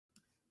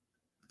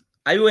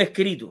Hay un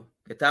escrito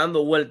que está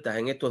dando vueltas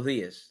en estos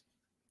días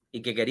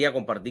y que quería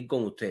compartir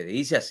con ustedes.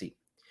 Dice así: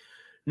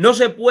 no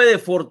se puede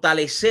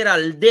fortalecer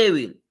al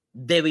débil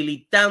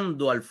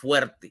debilitando al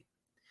fuerte.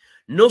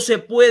 No se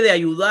puede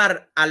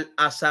ayudar al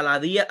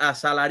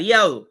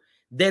asalariado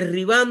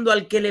derribando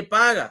al que le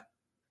paga.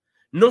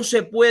 No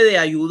se puede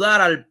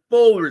ayudar al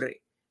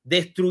pobre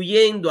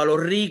destruyendo a los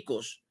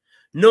ricos.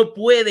 No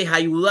puedes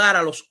ayudar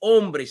a los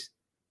hombres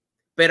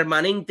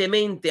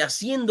permanentemente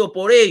haciendo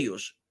por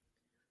ellos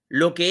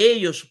lo que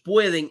ellos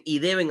pueden y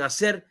deben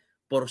hacer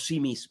por sí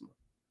mismos.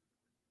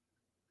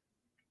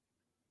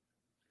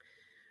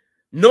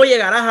 No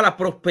llegarás a la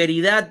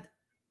prosperidad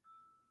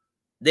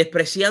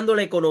despreciando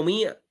la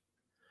economía.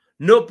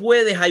 No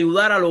puedes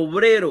ayudar al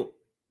obrero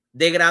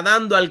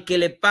degradando al que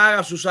le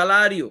paga su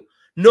salario.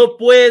 No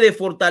puedes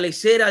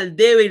fortalecer al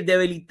débil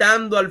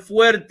debilitando al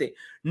fuerte.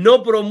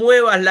 No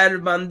promuevas la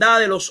hermandad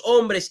de los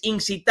hombres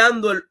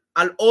incitando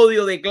al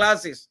odio de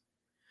clases.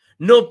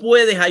 No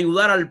puedes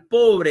ayudar al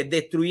pobre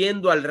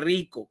destruyendo al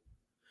rico.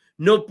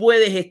 No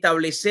puedes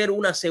establecer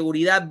una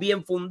seguridad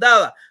bien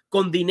fundada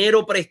con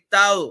dinero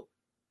prestado.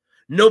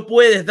 No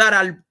puedes dar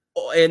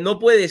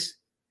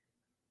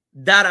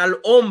al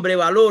hombre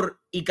valor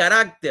y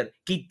carácter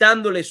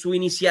quitándole su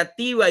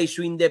iniciativa y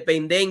su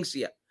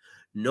independencia.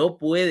 No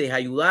puedes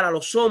ayudar a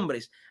los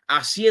hombres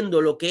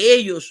haciendo lo que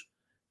ellos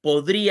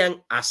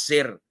podrían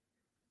hacer.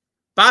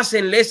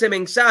 Pásenle ese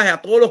mensaje a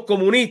todos los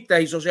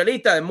comunistas y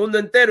socialistas del mundo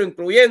entero,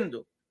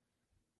 incluyendo